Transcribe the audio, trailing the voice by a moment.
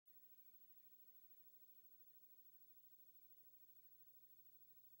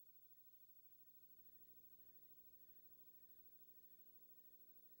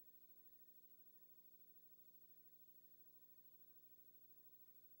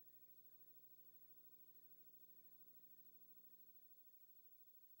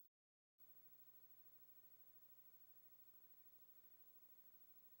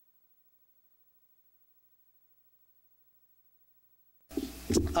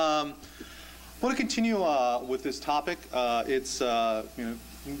I want to continue with this topic. It's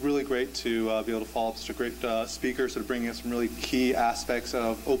really great to be able to follow up such a great speaker, sort of bringing us some really key aspects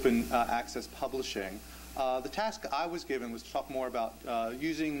of open access publishing. The task I was given was to talk more about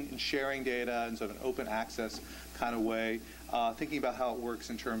using and sharing data in sort of an open access kind of way, thinking about how it works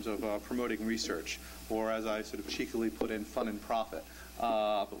in terms of promoting research, or as I sort of cheekily put in, fun and profit.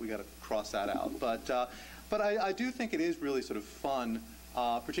 But we got to cross that out. But I do think it is really sort of fun,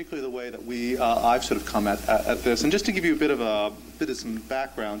 particularly the way that I've sort of come at this. And just to give you a bit of some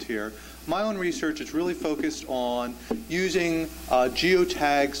background here, my own research is really focused on using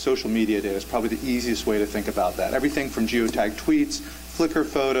geotagged social media data. It's probably the easiest way to think about that. Everything from geotagged tweets, Flickr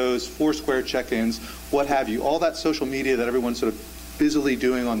photos, Foursquare check-ins, what have you. All that social media that everyone's sort of busily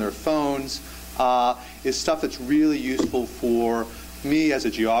doing on their phones is stuff that's really useful for me as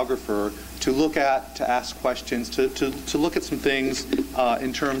a geographer to look at, to ask questions, to look at some things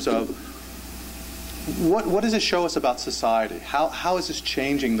in terms of what does it show us about society? How is this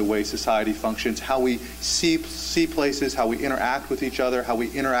changing the way society functions, how we see places, how we interact with each other, how we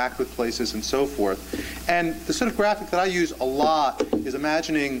interact with places, and so forth. And the sort of graphic that I use a lot is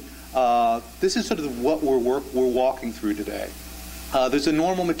imagining this is sort of what we're walking through today. There's a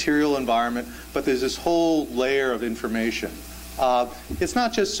normal material environment, but there's this whole layer of information. It's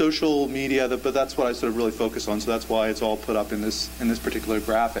not just social media, but that's what I sort of really focus on, so that's why it's all put up in this particular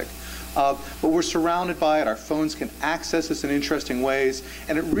graphic. But we're surrounded by it. Our phones can access this in interesting ways,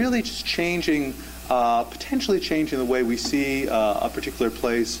 and it really just potentially changing the way we see a particular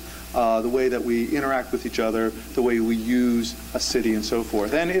place, the way that we interact with each other, the way we use a city, and so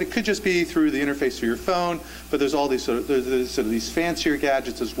forth. And it could just be through the interface of your phone, but there's all these there's these fancier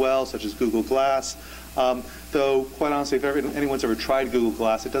gadgets as well, such as Google Glass. Though, quite honestly, if anyone's ever tried Google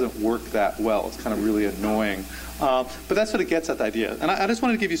Glass, it doesn't work that well. It's kind of really annoying. But that sort of gets at the idea. And I just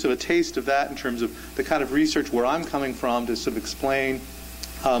wanted to give you sort of a taste of that in terms of the kind of research where I'm coming from to sort of explain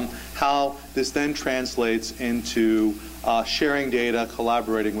how this then translates into sharing data,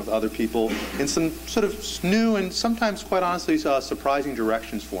 collaborating with other people in some sort of new and sometimes, quite honestly, surprising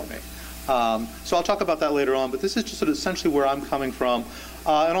directions for me. So I'll talk about that later on, but this is just sort of essentially where I'm coming from.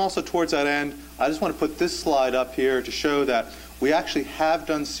 And also towards that end, I just want to put this slide up here to show that we actually have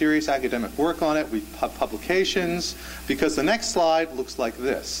done serious academic work on it. We have publications, because the next slide looks like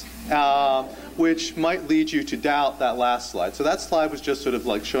this, which might lead you to doubt that last slide. So that slide was just sort of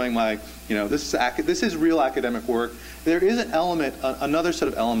like showing my, this is real academic work. There is an element, another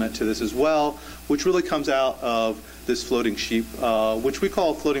sort of element to this as well, which really comes out of this Floating Sheep, which we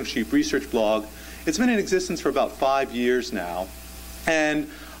call Floating Sheep Research Blog. It's been in existence for about 5 years now. And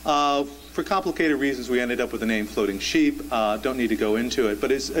for complicated reasons, we ended up with the name Floating Sheep. Don't need to go into it.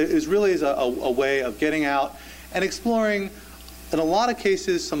 But it really is a way of getting out and exploring, in a lot of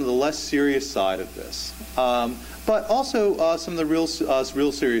cases, some of the less serious side of this. But also some of the real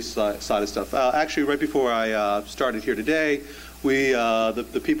serious side of stuff. Actually, right before I started here today,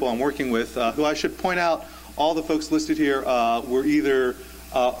 the people I'm working with, who I should point out, all the folks listed here are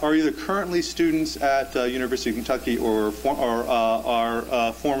either currently students at University of Kentucky or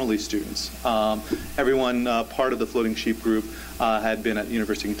are formerly students. Everyone part of the Floating Sheep group had been at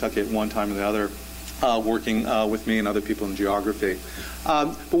University of Kentucky at one time or the other, working with me and other people in geography.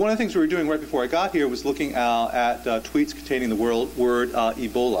 But one of the things we were doing right before I got here was looking at tweets containing the word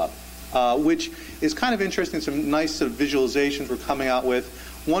Ebola, which is kind of interesting. Some nice sort of visualizations we're coming out with.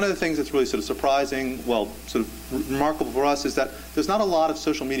 One of the things that's really sort of surprising, well, sort of remarkable for us, is that there's not a lot of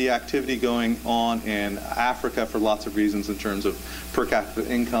social media activity going on in Africa for lots of reasons in terms of per capita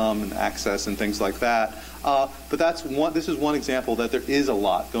income and access and things like that. But this is one example that there is a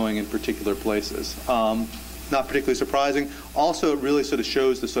lot going in particular places. Not particularly surprising. Also, it really sort of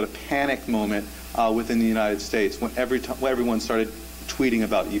shows the sort of panic moment within the United States when everyone started tweeting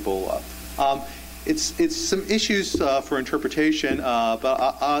about Ebola. It's some issues for interpretation,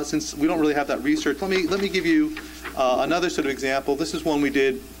 but since we don't really have that research, let me give you another sort of example. This is one we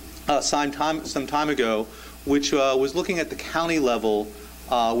did some time ago, which was looking at the county level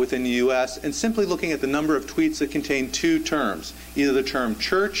within the U.S. and simply looking at the number of tweets that contain two terms, either the term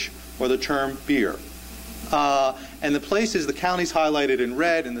church or the term beer. And the counties highlighted in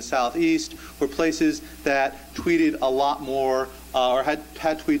red in the southeast were places that tweeted a lot more, or had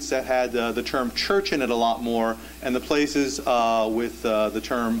tweets that had the term church in it a lot more, and the places with the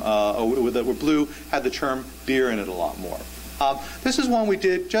term that were blue had the term beer in it a lot more. This is one we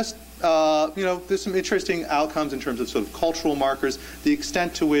did just, there's some interesting outcomes in terms of sort of cultural markers, the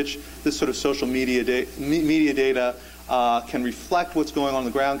extent to which this sort of social media data can reflect what's going on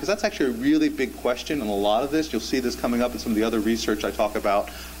the ground, because that's actually a really big question in a lot of this. You'll see this coming up in some of the other research I talk about.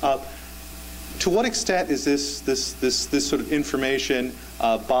 To what extent is this sort of information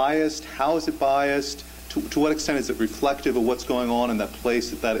biased? How is it biased? To what extent is it reflective of what's going on in that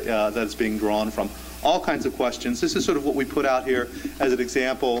place that it's being drawn from? All kinds of questions. This is sort of what we put out here as an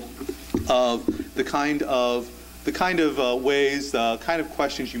example of the kind of ways, the kind of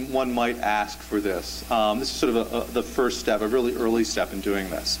questions one might ask for this. This is sort of the first step, a really early step in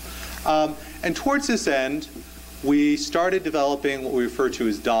doing this. And towards this end, we started developing what we refer to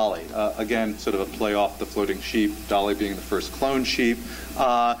as Dolly. Again, sort of a play off the floating sheep, Dolly being the first cloned sheep.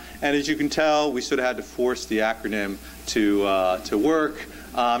 And as you can tell, we sort of had to force the acronym to work.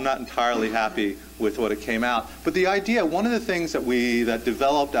 I'm not entirely happy with what it came out. But the idea, one of the things that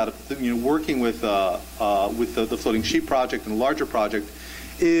developed out of working with the Floating Sheep project and the larger project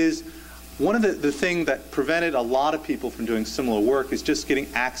is one of the thing that prevented a lot of people from doing similar work is just getting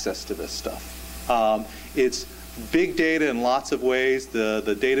access to this stuff. It's big data in lots of ways.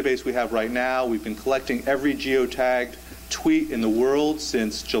 The database we have right now, we've been collecting every geotagged tweet in the world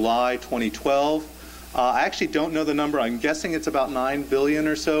since July 2012. I actually don't know the number. I'm guessing it's about 9 billion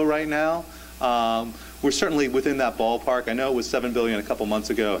or so right now. We're certainly within that ballpark. I know it was 7 billion a couple months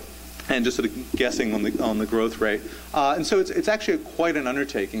ago, and just sort of guessing on the growth rate. And so it's actually quite an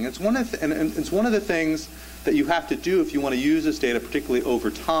undertaking. It's one of the things that you have to do if you want to use this data, particularly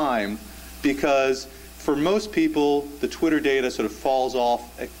over time, because for most people, the Twitter data sort of falls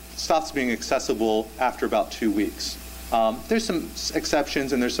off, it stops being accessible after about 2 weeks. There's some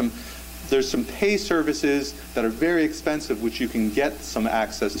exceptions, and there's some pay services that are very expensive, which you can get some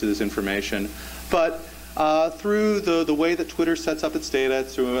access to this information. But through the way that Twitter sets up its data,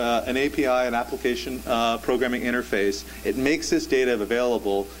 through an API, an application programming interface, it makes this data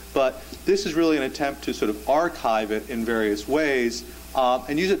available. But this is really an attempt to sort of archive it in various ways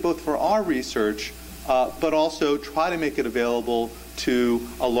and use it both for our research, but also try to make it available to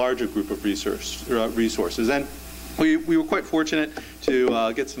a larger group of resources. And we were quite fortunate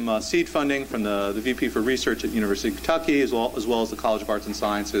to get some seed funding from the VP for Research at University of Kentucky, as well as the College of Arts and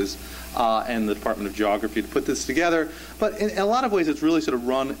Sciences and the Department of Geography to put this together. But in a lot of ways, it's really sort of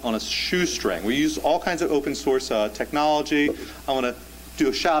run on a shoestring. We use all kinds of open source technology. I want to do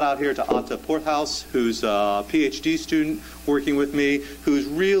a shout out here to Atta Porthouse, who's a PhD student working with me, who's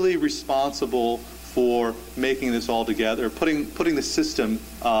really responsible for making this all together, putting the system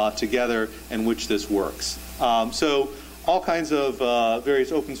together in which this works. So all kinds of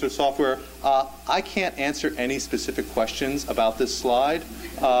various open source software. I can't answer any specific questions about this slide,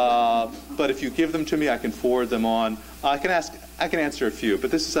 but if you give them to me, I can forward them on. I can answer a few,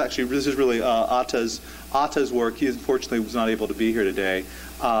 but this is really Atta's work. He unfortunately was not able to be here today,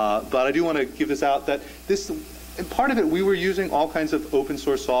 but I do want to give this out that this. And part of it, we were using all kinds of open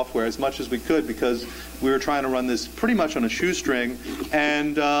source software as much as we could because we were trying to run this pretty much on a shoestring,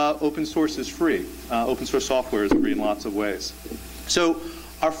 and open source is free. Open source software is free in lots of ways. So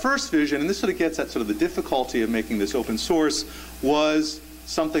our first vision, and this sort of gets at sort of the difficulty of making this open source, was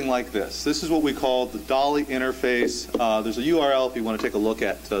something like this. This is what we call the Dolly interface. There's a URL if you want to take a look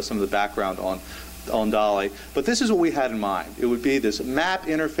at some of the background on Dolly. But this is what we had in mind. It would be this map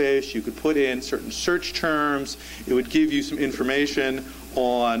interface. You could put in certain search terms. It would give you some information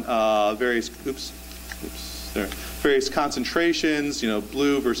on various concentrations,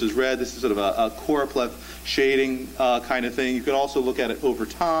 blue versus red. This is sort of a choropleth shading kind of thing. You could also look at it over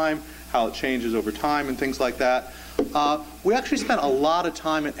time, how it changes over time and things like that. We actually spent a lot of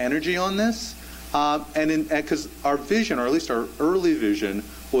time and energy on this. Because our vision, or at least our early vision,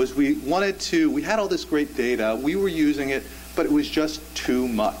 was we had all this great data, we were using it, but it was just too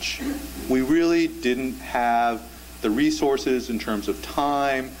much. We really didn't have the resources in terms of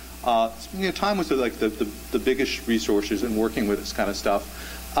time. Time was like the biggest resources in working with this kind of stuff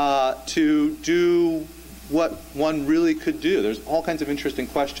to do what one really could do. There's all kinds of interesting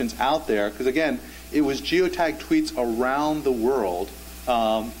questions out there, because again, it was geotagged tweets around the world,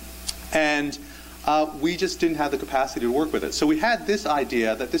 and we just didn't have the capacity to work with it. So we had this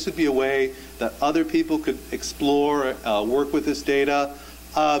idea that this would be a way that other people could explore, work with this data.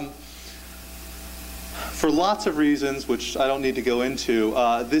 For lots of reasons, which I don't need to go into,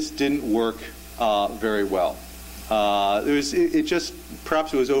 this didn't work very well.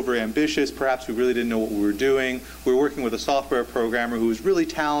 Perhaps it was overambitious. Perhaps we really didn't know what we were doing. We were working with a software programmer who was really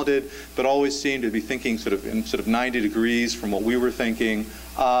talented, but always seemed to be thinking sort of 90 degrees from what we were thinking.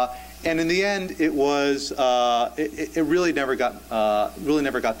 And in the end, it was it really never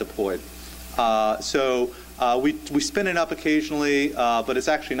got deployed. So we spin it up occasionally, but it's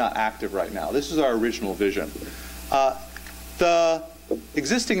actually not active right now. This is our original vision. The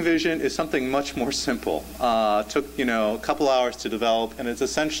existing vision is something much more simple. Took a couple hours to develop, and it's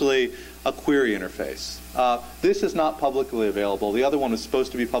essentially a query interface. This is not publicly available. The other one was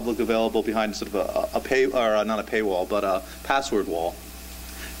supposed to be publicly available behind sort of not a paywall, but a password wall.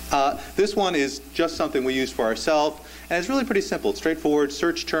 This one is just something we use for ourselves, and it's really pretty simple. It's straightforward.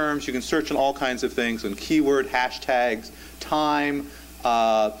 Search terms. You can search on all kinds of things, on keyword, hashtags, time,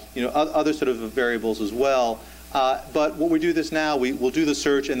 other sort of variables as well. But what we do this now, we'll do the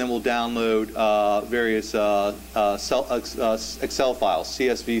search, and then we'll download various Excel files,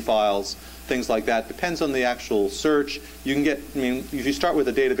 CSV files, things like that. Depends on the actual search. You can get, if you start with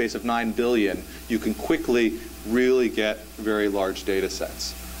a database of 9 billion, you can quickly really get very large data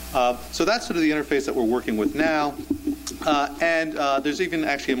sets. So that's sort of the interface that we're working with now. And there's even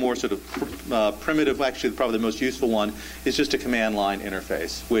actually a more sort of primitive, actually probably the most useful one, is just a command line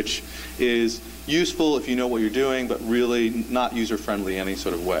interface, which is useful if you know what you're doing, but really not user-friendly in any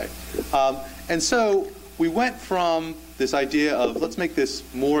sort of way. And so we went from this idea of let's make this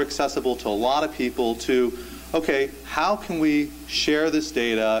more accessible to a lot of people to, okay, how can we share this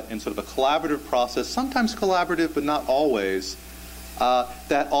data in sort of a collaborative process, sometimes collaborative, but not always,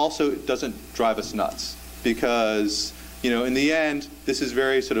 that also doesn't drive us nuts. Because in the end, this is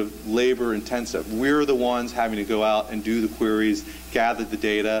very sort of labor intensive. We're the ones having to go out and do the queries, gather the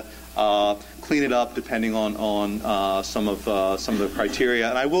data, clean it up depending on some of the criteria.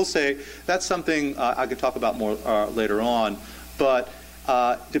 And I will say that's something I could talk about more later on. But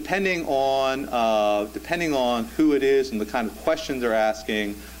depending on who it is and the kind of questions they're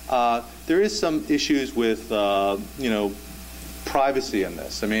asking, there is some issues with privacy in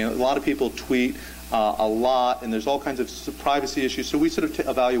this. I mean, a lot of people tweet a lot, and there's all kinds of privacy issues. So we sort of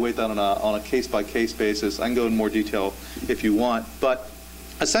evaluate that on a case-by-case basis. I can go in more detail if you want. But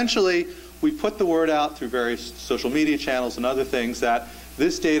essentially, we put the word out through various social media channels and other things that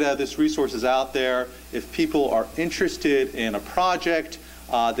this data, this resource is out there. If people are interested in a project,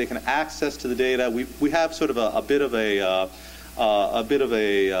 they can access to the data. We have sort of a bit of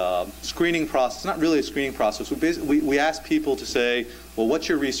a screening process. Not really a screening process. We ask people to say, well, what's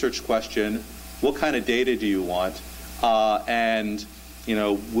your research question? What kind of data do you want? And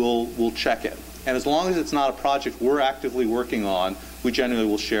we'll check it. And as long as it's not a project we're actively working on, we generally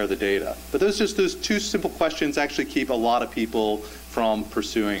will share the data. But those two simple questions actually keep a lot of people from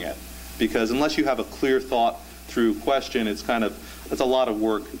pursuing it, because unless you have a clear thought through question, it's a lot of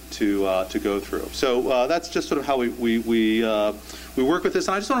work to go through. So that's just sort of how we work with this.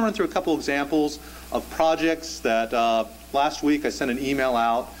 And I just want to run through a couple examples of projects that last week I sent an email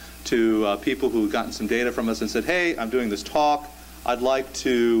out to people who had gotten some data from us and said, hey, I'm doing this talk. I'd like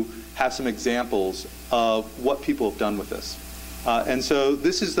to have some examples of what people have done with this. And so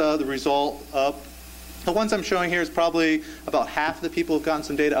this is the result of the ones I'm showing here is probably about half of the people have gotten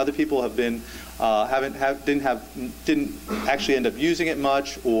some data. Other people have been didn't actually end up using it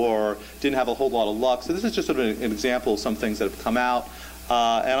much, or didn't have a whole lot of luck. So this is just sort of an example of some things that have come out.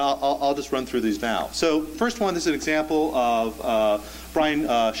 And I'll just run through these now. So first one, this is an example of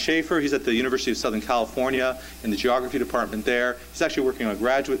Brian Schaefer. He's at the University of Southern California in the geography department there. He's actually working on a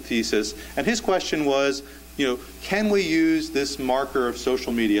graduate thesis. And his question was, can we use this marker of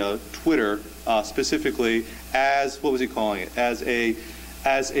social media, Twitter specifically, as, what was he calling it, as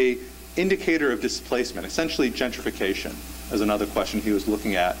a indicator of displacement, essentially gentrification, is another question he was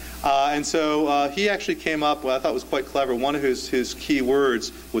looking at. And so he actually came up, what I thought was quite clever. One of his key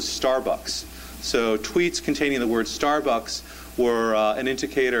words was Starbucks. So tweets containing the word Starbucks were an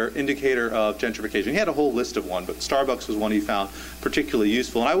indicator of gentrification. He had a whole list of one, but Starbucks was one he found particularly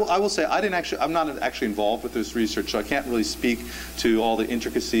useful. And I will say, I'm not actually involved with this research, so I can't really speak to all the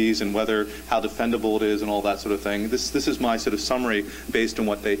intricacies and how defendable it is and all that sort of thing. This is my sort of summary based on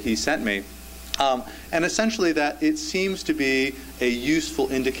what he sent me. And essentially that it seems to be a useful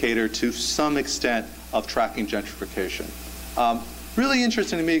indicator to some extent of tracking gentrification. Really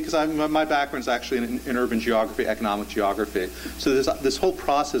interesting to me because my background is actually in urban geography, economic geography. So this whole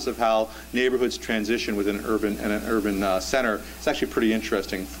process of how neighborhoods transition within an urban center is actually pretty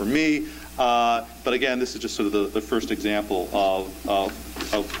interesting for me. But again, this is just sort of the first example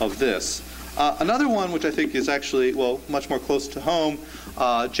of this. Another one, which I think is actually, much more close to home,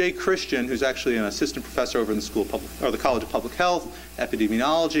 Jay Christian, who's actually an assistant professor over in the College of Public Health,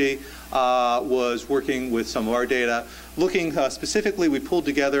 epidemiology, was working with some of our data. Looking specifically, we pulled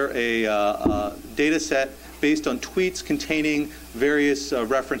together a data set based on tweets containing various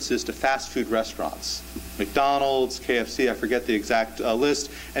references to fast food restaurants. McDonald's, KFC, I forget the exact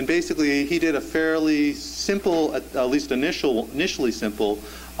list. And basically, he did a fairly simple, at least initially simple,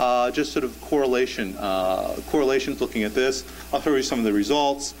 just sort of correlations looking at this. I'll show you some of the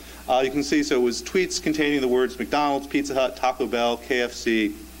results. You can see, so it was tweets containing the words McDonald's, Pizza Hut, Taco Bell,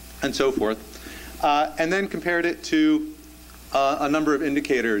 KFC, and so forth. And then compared it to a number of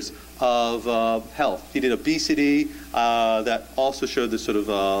indicators of health. He did obesity that also showed this sort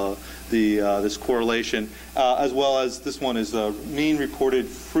of this correlation, as well as this one is mean reported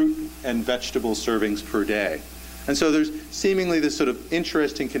fruit and vegetable servings per day. And so there's seemingly this sort of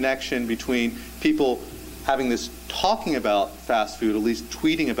interesting connection between people having this talking about fast food, at least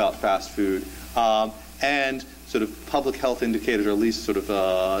tweeting about fast food, and sort of public health indicators, or at least sort of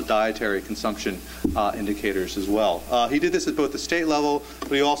dietary consumption indicators as well. He did this at both the state level,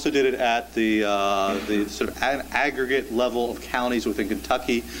 but he also did it at the sort of aggregate level of counties within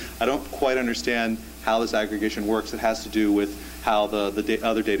Kentucky. I don't quite understand how this aggregation works. It has to do with how the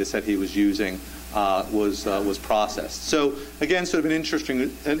other data set he was using was processed. So again, sort of an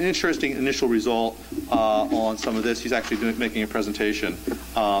interesting initial result on some of this. He's actually making a presentation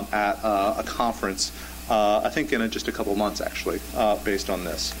at a conference, I think in just a couple months, actually, based on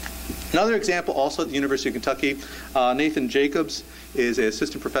this. Another example, also at the University of Kentucky, Nathan Jacobs is an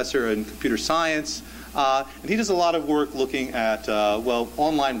assistant professor in computer science. And he does a lot of work looking at, well,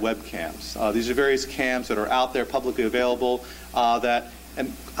 online webcams. These are various cams that are out there publicly available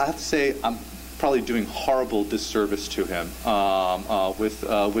and I have to say, I'm probably doing horrible disservice to him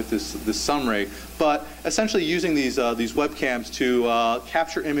with this summary, but essentially using these webcams to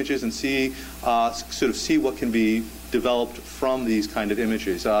capture images and see what can be developed from these kind of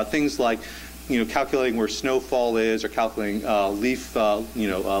images. Things like, calculating where snowfall is, or calculating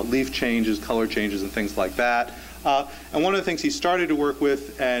leaf changes, color changes, and things like that. And one of the things he started to work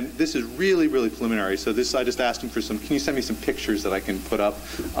with, and this is really, really preliminary, so this I just asked him for can you send me some pictures that I can put up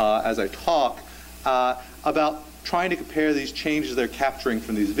as I talk, about trying to compare these changes they're capturing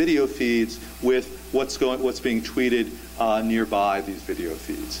from these video feeds with what's being tweeted nearby these video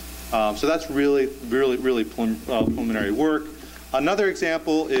feeds. So that's really, really, really preliminary work. Another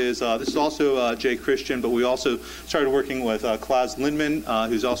example is, this is also Jay Christian, but we also started working with Klaus Lindman,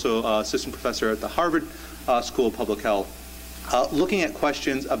 who's also assistant professor at the Harvard School of Public Health, looking at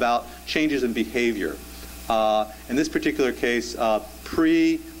questions about changes in behavior. In this particular case,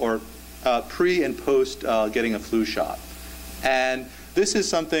 pre and post getting a flu shot. And this is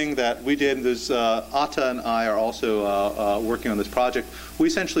something that we did. There's Atta and I are also working on this project. We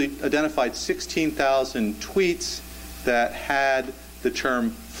essentially identified 16,000 tweets that had the term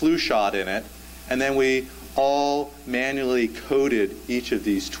flu shot in it, and then we all manually coded each of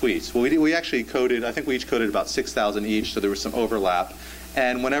these tweets. Well, we actually coded, I think we each coded about 6,000 each, so there was some overlap.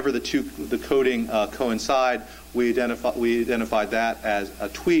 And whenever the coding coincide, we identified that as a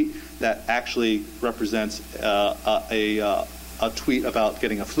tweet that actually represents a tweet about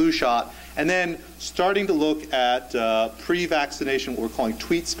getting a flu shot. And then starting to look at pre-vaccination, what we're calling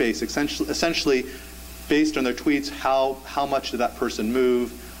tweet space, essentially based on their tweets, how much did that person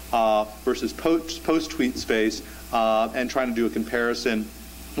move versus post-tweet space, and trying to do a comparison.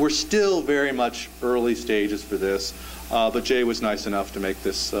 We're still very much early stages for this, but Jay was nice enough to make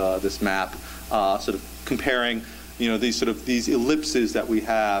this map, sort of comparing, these ellipses that we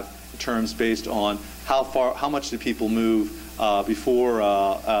have in terms based on how much did people move before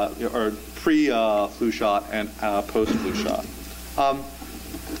or pre-flu shot and post-flu shot.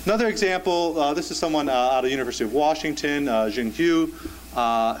 Another example, this is someone out of the University of Washington, Jing Hu,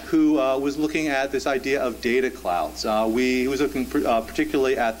 who was looking at this idea of data clouds. He was looking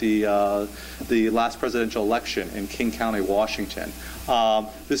particularly at the last presidential election in King County, Washington.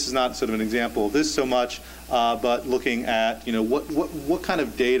 This is not sort of an example of this so much, but looking at what kind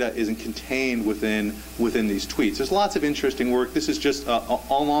of data isn't contained within these tweets. There's lots of interesting work. This is just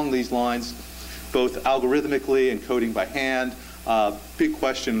along these lines, both algorithmically and coding by hand. Big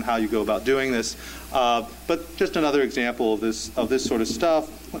question how you go about doing this, but just another example of this sort of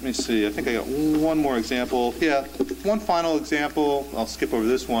stuff. Let me see. I think I got one more example. Yeah, one final example. I'll skip over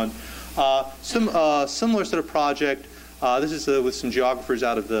this one. Similar sort of project. This is with some geographers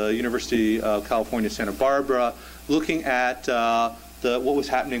out of the University of California, Santa Barbara, looking at what was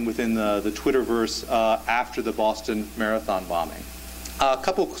happening within the Twitterverse after the Boston Marathon bombing. A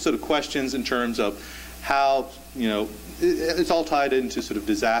couple sort of questions in terms of how, it's all tied into sort of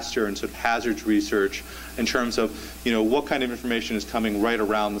disaster and sort of hazards research in terms of, what kind of information is coming right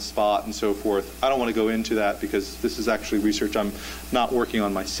around the spot and so forth. I don't want to go into that because this is actually research I'm not working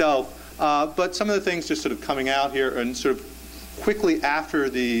on myself. But some of the things just sort of coming out here and sort of quickly after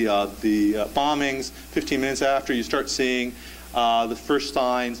the bombings, 15 minutes after, you start seeing the first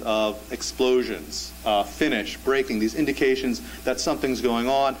signs of explosions, finish, breaking, these indications that something's going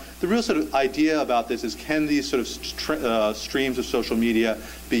on. The real sort of idea about this is, can these sort of streams of social media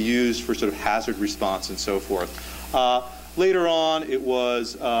be used for sort of hazard response and so forth? Later on, it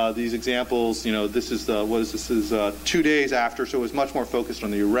was these examples. You know, this is 2 days after, so it was much more focused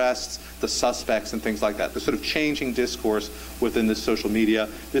on the arrests, the suspects, and things like that. The sort of changing discourse within this social media.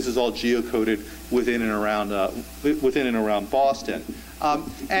 This is all geocoded within and around Boston.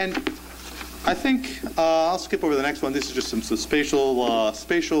 And I think I'll skip over the next one. This is just some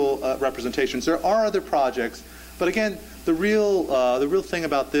spatial representations. There are other projects, but again, the real thing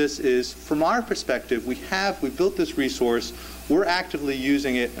about this is, from our perspective, we built this resource. We're actively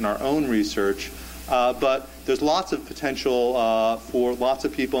using it in our own research, but there's lots of potential for lots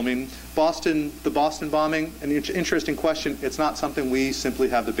of people. I mean, the Boston bombing, an interesting question. It's not something we simply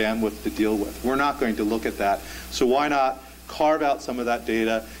have the bandwidth to deal with. We're not going to look at that. So why not carve out some of that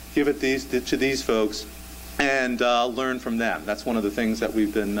data, give it to these folks, and learn from them? That's one of the things that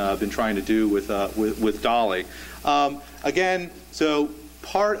we've been trying to do with Dolly. Again, so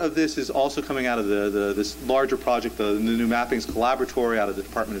part of this is also coming out of this larger project, the New Mappings Collaboratory, out of the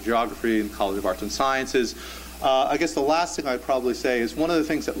Department of Geography and College of Arts and Sciences. I guess the last thing I'd probably say is, one of the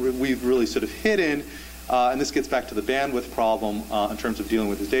things that we've really sort of hidden, and this gets back to the bandwidth problem in terms of dealing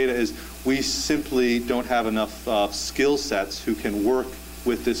with this data, is we simply don't have enough skill sets who can work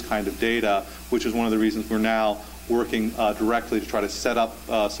with this kind of data, which is one of the reasons we're now working directly to try to set up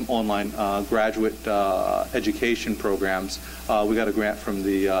some online graduate education programs. We got a grant from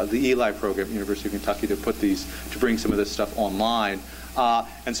the Eli program at University of Kentucky to bring some of this stuff online.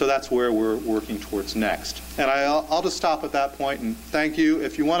 And so that's where we're working towards next. And I'll just stop at that point and thank you.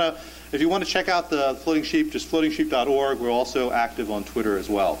 If you want to check out the Floating Sheep, just floatingsheep.org. We're also active on Twitter as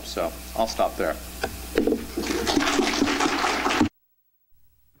well. So I'll stop there.